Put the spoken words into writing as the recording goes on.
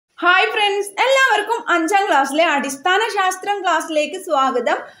Hi friends, എല്ലാവർക്കും 5ാം ക്ലാസ്സിലെ അടിസ്ഥാന ശാസ്ത്രം ക്ലാസ്സിലേക്ക്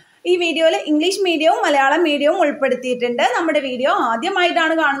സ്വാഗതം. ഈ വീഡിയോയിൽ ഇംഗ്ലീഷ് മീഡിയവും മലയാളം മീഡിയവും ഉൾപ്പെടുത്തിയിട്ടുണ്ട്. നമ്മുടെ വീഡിയോ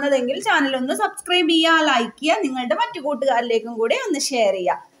ആദ്യമായിട്ടാണ് കാണുന്നതെങ്കിൽ ചാനൽ ഒന്ന് സബ്സ്ക്രൈബ് ചെയ്യുക, ലൈക്ക് ചെയ്യുക, നിങ്ങളുടെ മറ്റു കൂട്ടുകാരിലേക്കും കൂടെ ഒന്ന് ഷെയർ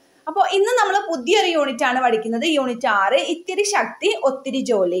ചെയ്യുക. അപ്പോൾ ഇന്ന് നമ്മൾ പുതിയൊരു യൂണിറ്റ് ആണ് പഠിക്കുന്നത്. യൂണിറ്റ് 6, ഇത്തിരി ശക്തി ഒത്തിരി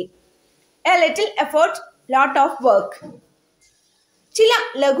ജോലി. A little effort lot of work. ചില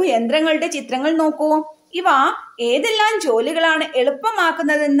ലഘുയന്ത്രങ്ങളുടെ ചിത്രങ്ങൾ നോക്കൂ. ഇവ ഏതെല്ലാം ജോലികളാണ്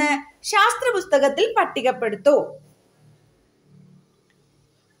എളുപ്പമാക്കുന്നതെന്ന് ശാസ്ത്ര പുസ്തകത്തിൽ പട്ടികപ്പെടുത്തൂ.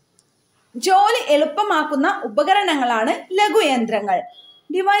 ജോലി എളുപ്പമാക്കുന്ന ഉപകരണങ്ങളാണ് ലഘുയന്ത്രങ്ങൾ.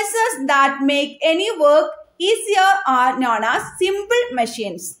 Devices that make any work easier R known as simple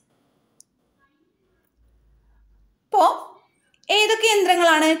machines. ഇപ്പോ ഏതൊക്കെ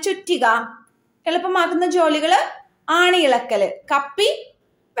യന്ത്രങ്ങളാണ്? ചുറ്റിക എളുപ്പമാക്കുന്ന ജോലികള്, ആണിയിളക്കല്, കപ്പി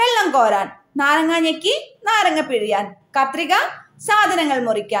വെള്ളം കോരാൻ, നാരങ്ങ ഞെക്കി നാരങ്ങ പിഴിയാൻ, കത്രിക സാധനങ്ങൾ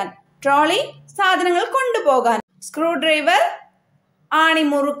മുറിക്കാൻ, ട്രോളി സാധനങ്ങൾ കൊണ്ടുപോകാൻ, സ്ക്രൂ ഡ്രൈവർ ആണി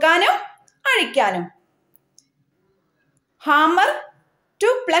മുറുക്കാനും അഴിക്കാനും, hammer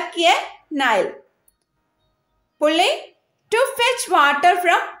to pluck A Nile, പുള്ളി to fetch water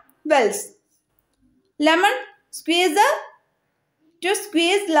from Wells, lemon squeezer to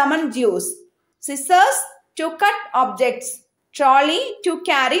squeeze lemon juice, scissors to cut objects, trolley to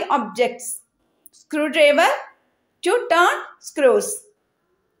carry objects, screwdriver to turn screws.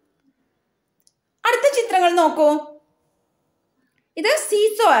 അടുത്ത ചിത്രങ്ങൾ നോക്കൂ. ഇത്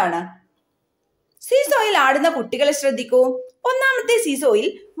seesaw ആണ്. സീസോയിൽ ആടുന്ന കുട്ടികളെ ശ്രദ്ധിക്കൂ. ഒന്നാമത്തെ സീസോയിൽ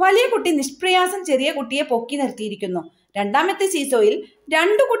വലിയ കുട്ടി നിഷ്പ്രയാസം ചെറിയ കുട്ടിയെ പൊക്കി നിർത്തിയിരിക്കുന്നു. രണ്ടാമത്തെ സീസോയിൽ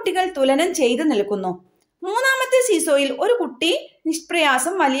 2 കുട്ടികൾ തുലനം ചെയ്ത് നിൽക്കുന്നു. മൂന്നാമത്തെ സീസോയിൽ ഒരു കുട്ടി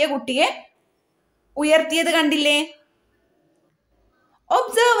നിഷ്പ്രയാസം വലിയ കുട്ടിയെ ഉയർത്തിയത് കണ്ടില്ലേ?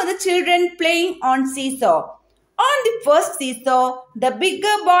 Observe the children playing on seesaw. On the first seesaw, the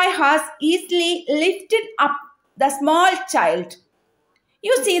bigger boy has easily lifted up the small child.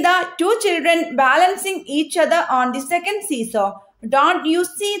 You see the 2 children balancing each other on the second seesaw. Don't you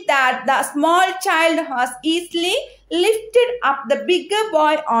see that the small child has easily lifted up the bigger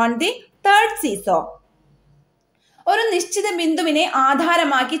boy on the third seesaw? ഒരു നിശ്ചിത ബിന്ദുവിനെ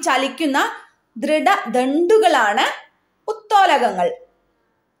ആധാരമാക്കി ചലിക്കുന്ന ദൃഢദണ്ഡുകളാണ് ഉത്തോലകങ്ങൾ.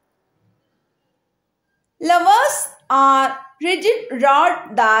 Levers are rigid rods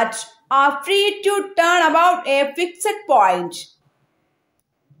that are free to turn about a fixed point.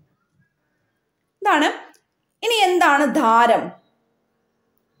 ഇതാണ്. ഇനി എന്താണ് ധാരം?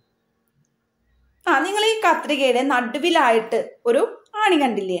 നിങ്ങൾ ഈ കത്രികയുടെ നടുവിലായിട്ട് ഒരു ആണി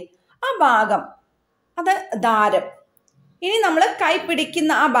കണ്ടില്ലേ? ആ ഭാഗം അത് ധാരം. ഇനി നമ്മൾ കൈ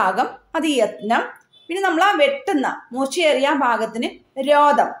പിടിക്കുന്ന ആ ഭാഗം അത് യത്നം. പിന്നെ നമ്മൾ ആ വെട്ടുന്ന മൂർച്ചയേറിയ ഭാഗത്തിന്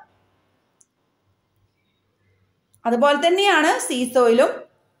രോധം. അതുപോലെ തന്നെയാണ് സീസോയിലും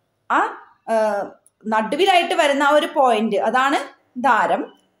ആ നടുവിലായിട്ട് വരുന്ന ആ ഒരു പോയിന്റ് അതാണ് ധാരം.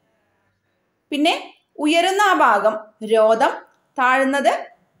 പിന്നെ ഉയരുന്ന ആ ഭാഗം രോധം, താഴുന്നത്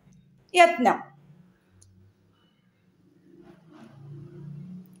യത്നം.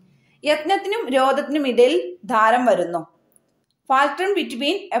 യത്നത്തിനും രോധത്തിനും ഇടയിൽ ധാരം വരുന്നു. Fulcrum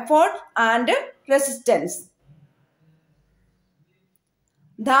between effort and resistance.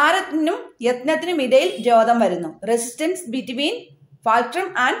 ധാരത്തിനും യത്നത്തിനും ഇടയിൽ രോധം വരുന്നു. Resistance between ഫാൾക്രം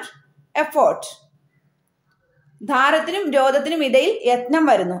and effort. ധാരത്തിനും രോധത്തിനും ഇടയിൽ യത്നം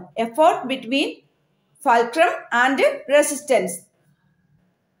വരുന്നു. Effort between ഫാൾക്രം and resistance.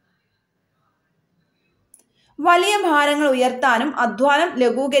 വലിയ ഭാരങ്ങൾ ഉയർത്താനും അധ്വാനം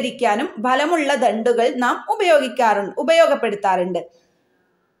ലഘൂകരിക്കാനും ബലമുള്ള ദണ്ഡുകൾ നാം ഉപയോഗപ്പെടുത്താറുണ്ട്.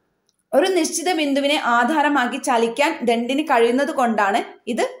 ഒരു നിശ്ചിത ബിന്ദുവിനെ ആധാരമാക്കി ചലിക്കാൻ ദണ്ഡിന് കഴിയുന്നത് കൊണ്ടാണ്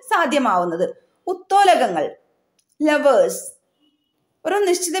ഇത് സാധ്യമാവുന്നത്. ഉത്തോലകങ്ങൾ, ലെവേഴ്സ്. ഒരു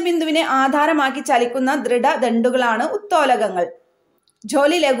നിശ്ചിത ബിന്ദുവിനെ ആധാരമാക്കി ചലിക്കുന്ന ദൃഢദണ്ഡുകളാണ് ഉത്തോലകങ്ങൾ.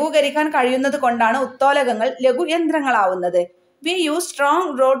 ജോലി ലഘൂകരിക്കാൻ കഴിയുന്നത് കൊണ്ടാണ് ഉത്തോലകങ്ങൾ ലഘുയന്ത്രങ്ങളാവുന്നത്. We use strong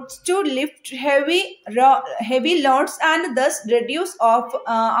rods to lift heavy loads and thus reduce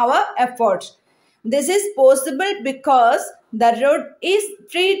our effort. This is possible because the rod is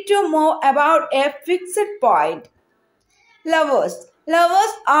free to move about a fixed point. Levers.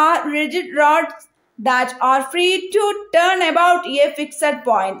 Levers are rigid rods that are free to turn about a fixed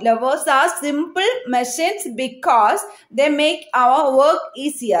point. Levers are simple machines because they make our work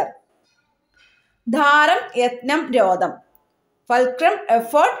easier. ധാരം, യത്നം, രോധം. Fulcrum,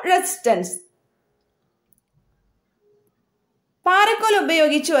 effort, resistance. Parakkol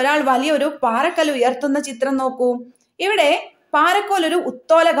ഉപയോഗിച്ച് ഒരാൾ വലിയൊരു പാറക്കൽ ഉയർത്തുന്ന ചിത്രം നോക്കൂ. ഇവിടെ പാറക്കോൽ ഒരു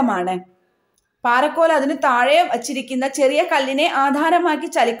ഉത്തോലകമാണ്. പാറക്കോൽ അതിന് താഴെ വച്ചിരിക്കുന്ന ചെറിയ കല്ലിനെ ആധാരമാക്കി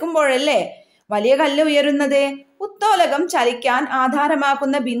ചലിക്കുമ്പോഴല്ലേ വലിയ കല്ല് ഉയരുന്നത്? ഉത്തോലകം ചലിക്കാൻ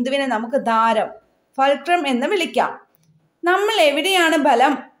ആധാരമാക്കുന്ന ബിന്ദുവിനെ നമുക്ക് ധാരം, ഫൾക്രം എന്ന് വിളിക്കാം. നമ്മൾ എവിടെയാണ്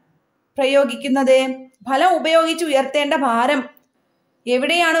ബലം പ്രയോഗിക്കുന്നത്? ബലം ഉപയോഗിച്ച് ഉയർത്തേണ്ട ഭാരം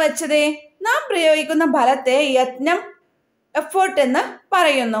എവിടെയാണ് വെച്ചത്? നാം പ്രയോഗിക്കുന്ന ബലത്തെ യത്നം, എഫേർട്ട് എന്ന്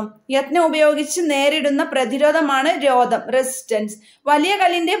പറയുന്നു. യത്നം ഉപയോഗിച്ച് നേരിടുന്ന പ്രതിരോധമാണ് രോധം, റെസിസ്റ്റൻസ്. വലിയ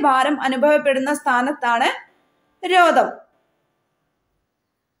കല്ലിന്റെ ഭാരം അനുഭവപ്പെടുന്ന സ്ഥാനത്താണ് രോധം.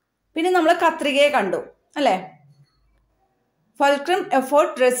 പിന്നെ നമ്മൾ കത്രികയെ കണ്ടു അല്ലെ? Fulcrum,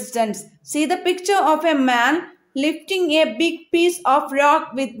 effort, resistance. See the picture of a man lifting a big piece of rock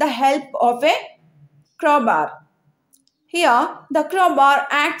with the help of a crowbar. Here, the crowbar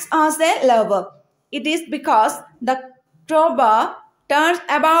acts as a lever. It is because the crowbar turns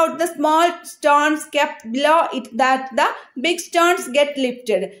about the small stones kept below it that the big stones get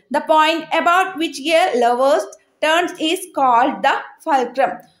lifted. The point about which a lever turns is called the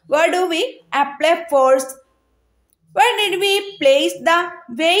fulcrum. Where do we apply force? Where did we place the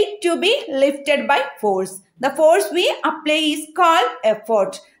weight to be lifted by force? The force we apply is called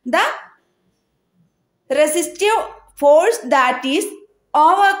effort. The resistive force that is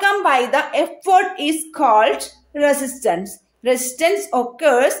overcome by the effort is called resistance. Resistance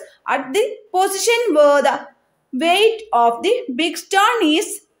occurs at the position where the weight of the big stone is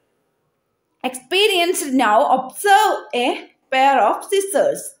experienced. Now observe a pair of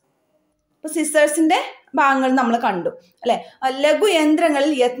scissors. സിസേഴ്സിന്റെ ഭാഗങ്ങൾ നമ്മൾ കണ്ടു അല്ലെ?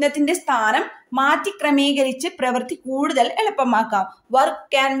 ലഘുയന്ത്രങ്ങളിൽ യത്നത്തിന്റെ സ്ഥാനം മാറ്റി ക്രമീകരിച്ച് പ്രവൃത്തി കൂടുതൽ എളുപ്പമാക്കാം. Work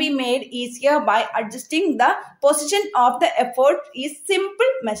can be made easier by adjusting the position of the effort is simple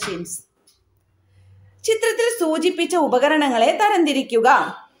machines. ചിത്രത്തിൽ സൂചിപ്പിച്ച ഉപകരണങ്ങളെ തരംതിരിക്കുക.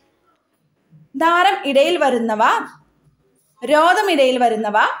 ധാരം ഇടയിൽ വരുന്നവ, രോധം ഇടയിൽ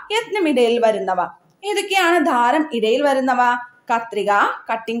വരുന്നവ, യത്നം ഇടയിൽ വരുന്നവ. ഏതൊക്കെയാണ് ധാരം ഇടയിൽ വരുന്നവ? കത്രിക,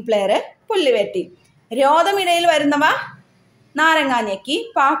 കട്ടിംഗ് പ്ലെയർ, പുല്ലുവെട്ടി. രോധം ഇടയിൽ വരുന്നവ നാരങ്ങാഞ്ഞെക്കി,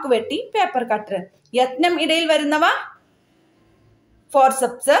 പാക്കുവെട്ടി, പേപ്പർ കട്ടർ. യത്നം ഇടയിൽ വരുന്നവ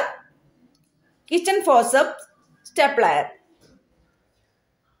forceps, kitchen forceps, സ്റ്റെപ്ലയർ.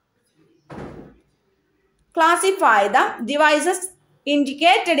 Classify the devices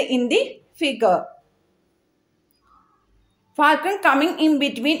indicated in the figure. Fulcrum coming in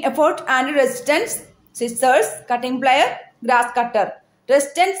between effort and resistance, scissors, cutting plier, grass cutter.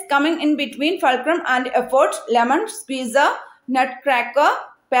 Resistance coming in between fulcrum and effort, lemon squeezer, nut cracker,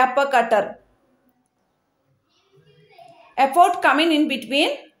 paper cutter. Effort coming in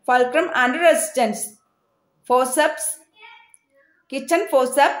between fulcrum and resistance, forceps, kitchen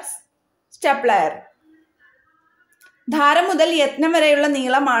forceps, stapler. ധാരം മുതൽ യത്നം വരെയുള്ള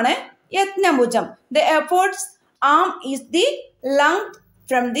നീളമാണ് യത്നഭുജം. The effort's arm is the length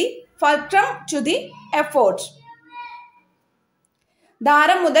from the fulcrum to the effort.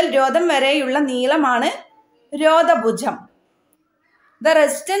 ധാരം മുതൽ രോധം വരെയുള്ള നീളമാണ് രോധഭുജം. The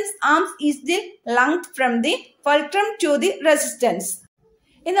resistance arms is the length from the fulcrum to the resistance.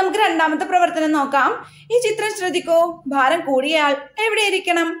 ഇനി നമുക്ക് രണ്ടാമത്തെ പ്രവർത്തനം നോക്കാം. ഈ ചിത്രം ശ്രദ്ധിക്കൂ. ഭാരം കൂടിയയാൾ എവിടെ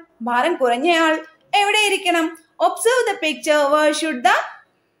ഇരിക്കണം? ഭാരം കുറഞ്ഞയാൾ എവിടെ ഇരിക്കണം? Observe the picture. Where should the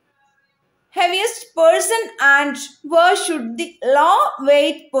heaviest person and where should the low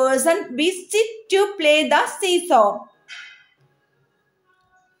weight person be sit to play the seesaw?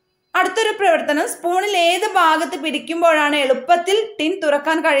 അടുത്തൊരു പ്രവർത്തനം. സ്പൂണിൽ ഏത് ഭാഗത്ത് പിടിക്കുമ്പോഴാണ് എളുപ്പത്തിൽ ടിൻ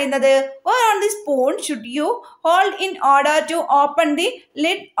തുറക്കാൻ കഴിയുന്നത്? Where on the spoon should you hold in order to open the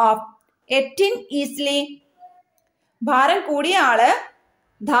lid of a tin easily? ഭാരം കൂടിയ ആള്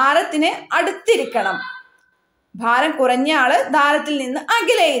ധാരത്തിന് അടുത്തിരിക്കണം. ഭാരം കുറഞ്ഞ ആള് ധാരത്തിൽ നിന്ന്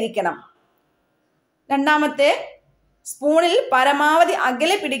അകലെയിരിക്കണം. രണ്ടാമത്തെ, സ്പൂണിൽ പരമാവധി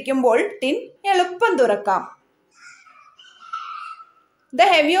അകലെ പിടിക്കുമ്പോൾ ടിൻ എളുപ്പം തുറക്കാം. The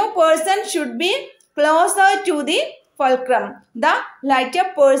heavier person should be closer to the fulcrum. The lighter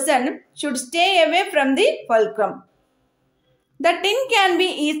person should stay away from the fulcrum. The tin can be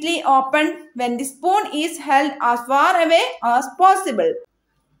easily opened when the spoon is held as far away as possible.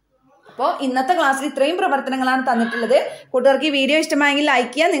 അപ്പോൾ ഇന്നത്തെ ക്ലാസ്സിൽ ഇത്രയും പ്രവർത്തനങ്ങളാണ് തന്നിട്ടുള്ളത്. കൂട്ടുകാർക്ക് ഈ video ഇഷ്ടമായെങ്കിൽ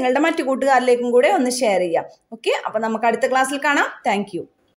like ചെയ്യുക, നിങ്ങളുടെ മറ്റു കൂട്ടുകാരിലേക്കും കൂടെ ഒന്ന് ഷെയർ ചെയ്യുക. ഓക്കെ, അപ്പോൾ നമുക്ക് അടുത്ത ക്ലാസ്സിൽ കാണാം. താങ്ക്